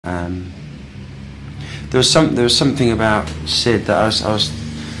There was something about Syd that I was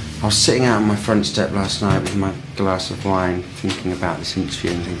sitting out on my front step last night with my glass of wine, thinking about this interview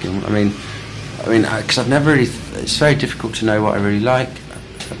and thinking, I mean, because I've never really. It's very difficult to know what I really like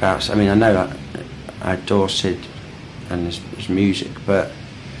about. I mean, I know I adore Syd and his music, but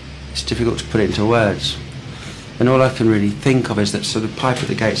it's difficult to put it into words. And all I can really think of is that sort of Pipe at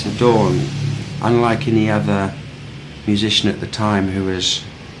the Gates of Dawn, unlike any other musician at the time who was,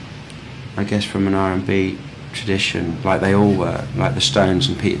 I guess, from an R&B tradition, like they all were, like the Stones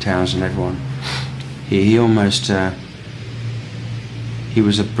and Peter Townsend and everyone. He almost, he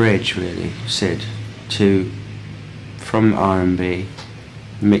was a bridge, really, Syd, from R&B,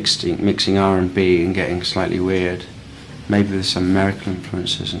 mixing R&B and getting slightly weird, maybe with some American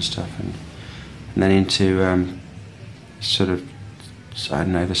influences and stuff, and then into sort of, I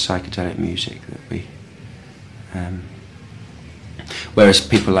don't know, the psychedelic music that we. Whereas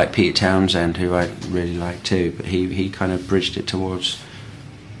people like Peter Townsend, who I really like too, but he kind of bridged it towards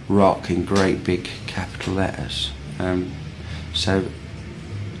rock in great big capital letters. So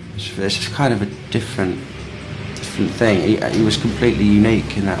it's kind of a different thing. He was completely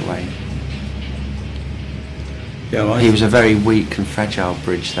unique in that way. Yeah, well, he was a very weak and fragile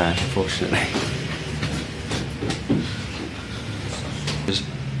bridge there, unfortunately.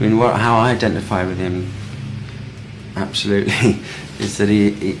 I mean, how I identify with him, absolutely, is that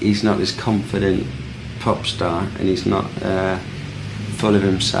he's not this confident pop star, and he's not full of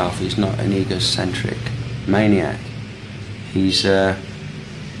himself. He's not an egocentric maniac. He's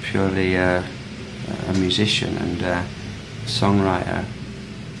purely a musician and a songwriter. I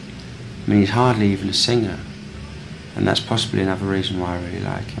mean, he's hardly even a singer, and that's possibly another reason why I really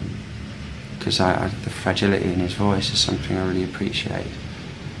like him, because the fragility in his voice is something I really appreciate.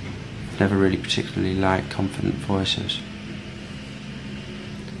 I've never really particularly liked confident voices.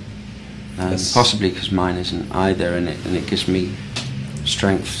 Yes. Possibly because mine isn't either, and it gives me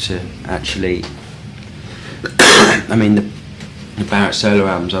strength to actually. I mean, the Barrett solo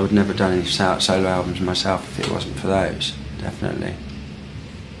albums, I would never have done any solo albums myself if it wasn't for those, definitely.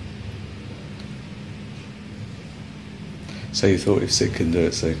 So you thought if Syd can do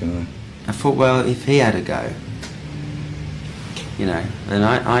it, so can I? I thought, well, if he had a go, you know, then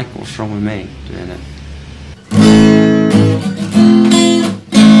what's wrong with me doing it?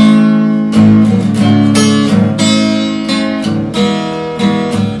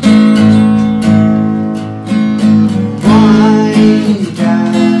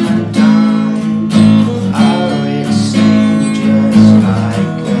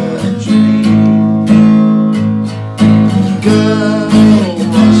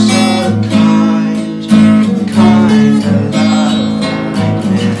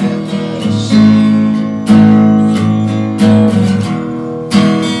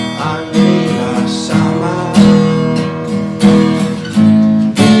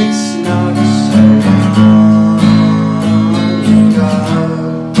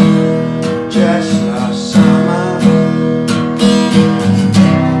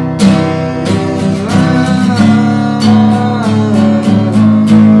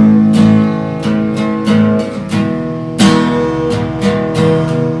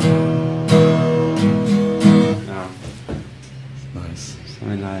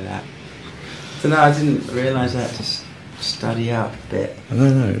 No, I didn't realise I had to study up a bit.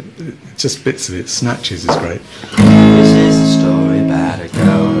 No, just bits of it. Snatches is great. This is the story about a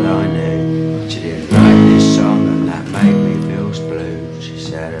girl that I knew. She didn't write this song and that made me feel blue. She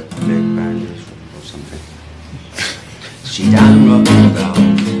said a big band or something. She don't rock and roll.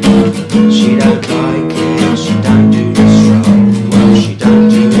 She don't like it. She don't do this roll. Well, she don't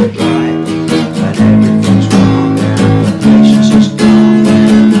do it right. And everything's wrong. And the patience is gone.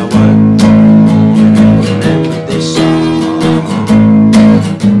 And I won't.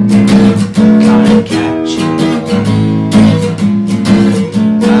 Round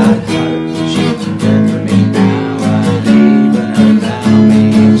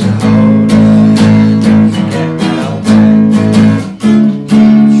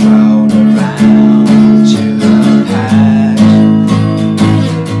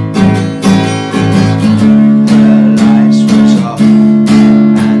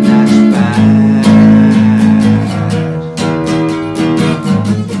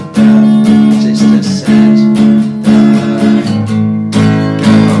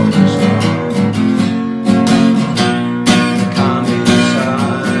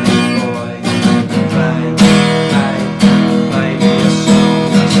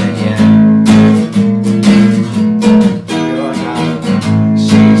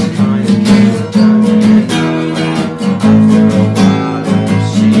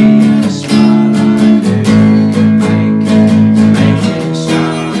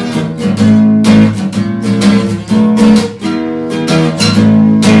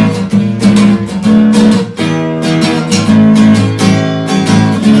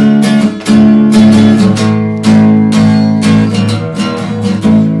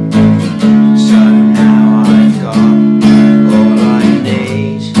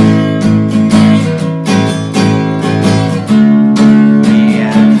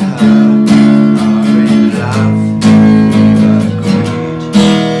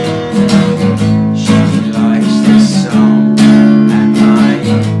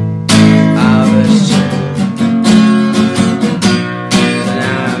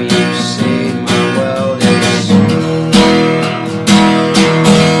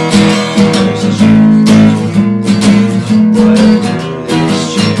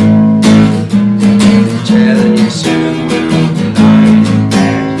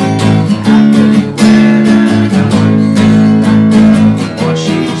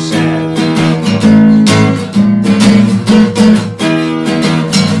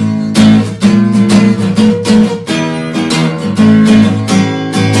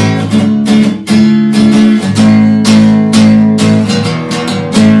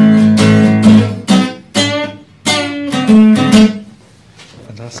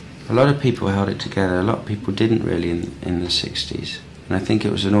of people held it together. A lot of people didn't really in the 60s, and I think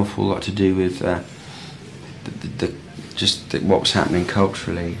it was an awful lot to do with what was happening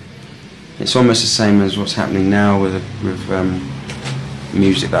culturally. It's almost the same as what's happening now with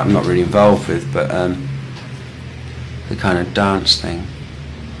music that I'm not really involved with, but the kind of dance thing.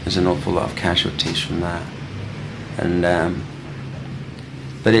 There's an awful lot of casualties from that, and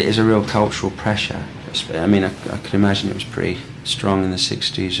but it is a real cultural pressure. I mean, I can imagine it was pretty strong in the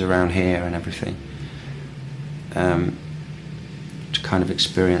 60s around here and everything, to kind of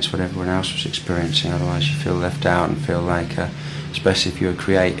experience what everyone else was experiencing. Otherwise you feel left out and feel like, especially if you're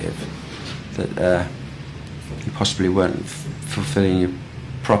creative, that you possibly weren't fulfilling your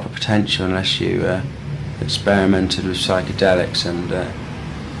proper potential unless you experimented with psychedelics and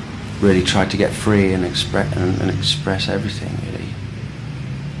really tried to get free and express everything, really.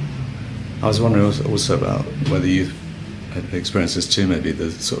 I was wondering also about whether you've had experiences too, maybe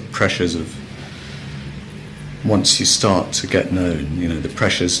the sort of pressures of, once you start to get known, you know, the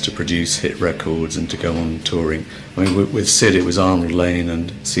pressures to produce hit records and to go on touring. I mean, with SYD it was Arnold Lane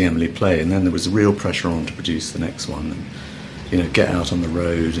and See Emily Play, and then there was real pressure on to produce the next one and, you know, get out on the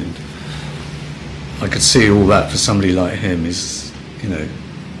road. And I could see all that for somebody like him is, you know,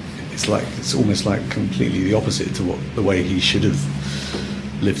 it's almost like completely the opposite to the way he should have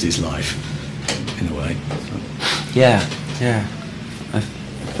lived his life, in a way. Yeah. I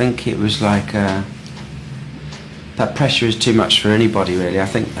think it was like that pressure is too much for anybody, really. I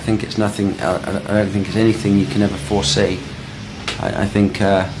think it's nothing. I don't think it's anything you can ever foresee. I think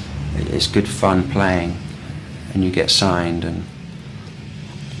it's good fun playing, and you get signed and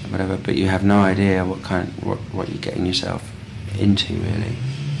whatever, but you have no idea what you're getting yourself into, really.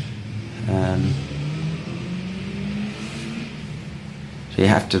 So you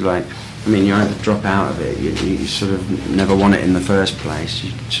have to, like, I mean, you either drop out of it, you sort of never want it in the first place.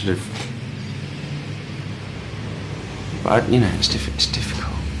 You sort of, but you know, it's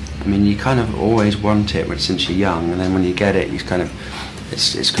difficult. I mean, you kind of always want it since you're young, and then when you get it, you kind of,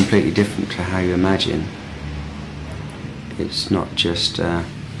 it's completely different to how you imagine. It's not just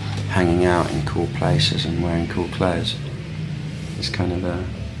hanging out in cool places and wearing cool clothes. It's kind of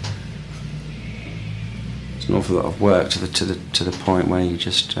it's an awful lot of work to the point where you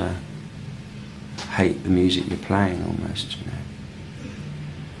just hate the music you're playing, almost, you know.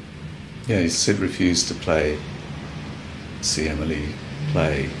 Yeah, SYD refused to play See Emily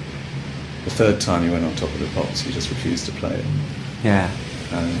Play. The third time he went on Top of the Pops, he just refused to play it. Yeah.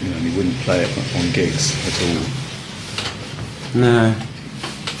 You know, and he wouldn't play it on gigs at all. No.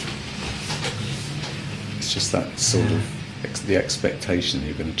 It's just that sort of the expectation that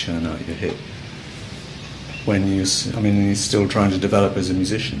you're going to churn out your hit when he's still trying to develop as a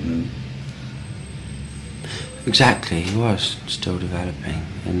musician. And exactly, he was still developing,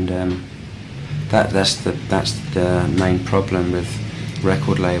 and that's the main problem with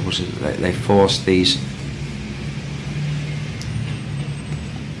record labels, is that they force these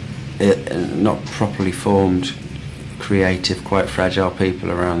not properly formed, creative, quite fragile people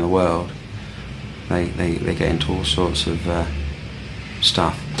around the world. They get into all sorts of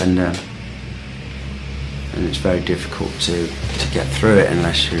stuff, and it's very difficult to get through it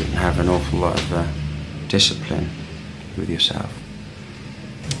unless you have an awful lot of discipline with yourself.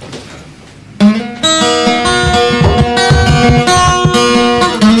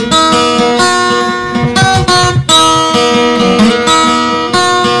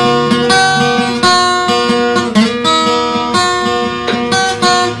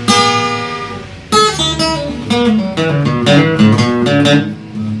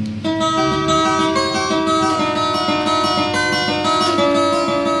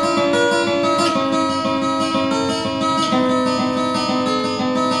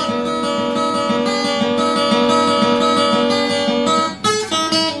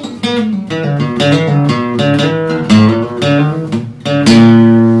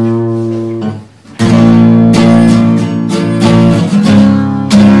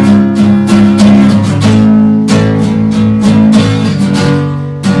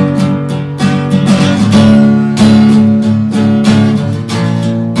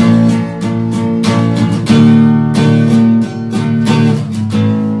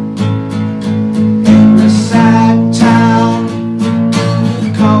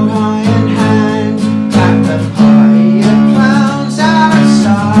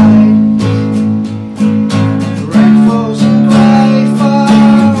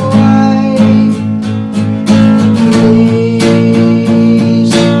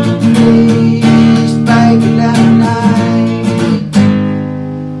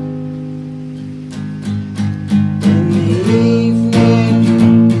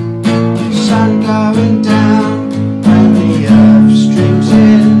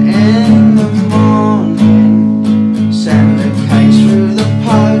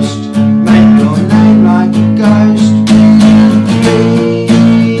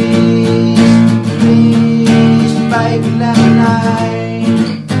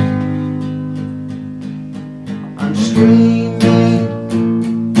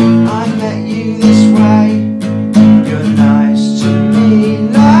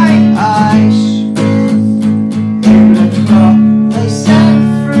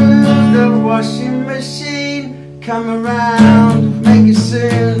 come around, make it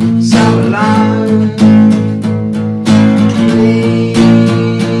soon, so alone.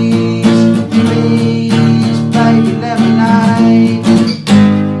 Please, please, baby lemonade.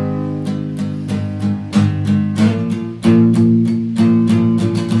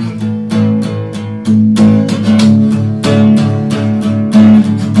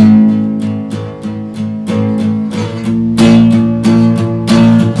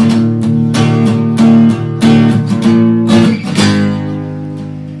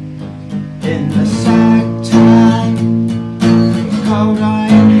 In the sack time, cold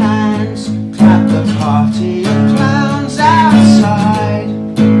iron hands clap the party of clowns outside.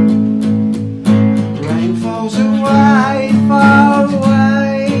 Rain falls away, far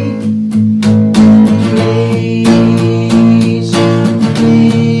away. Please,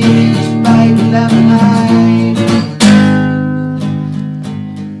 please, baby lemonade.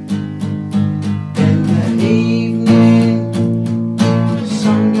 In the evening,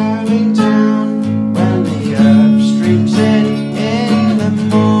 sun going down, when the herb streams in the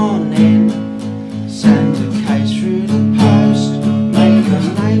morning. Send a case through the post, make a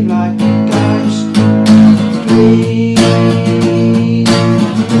name like a ghost. Please.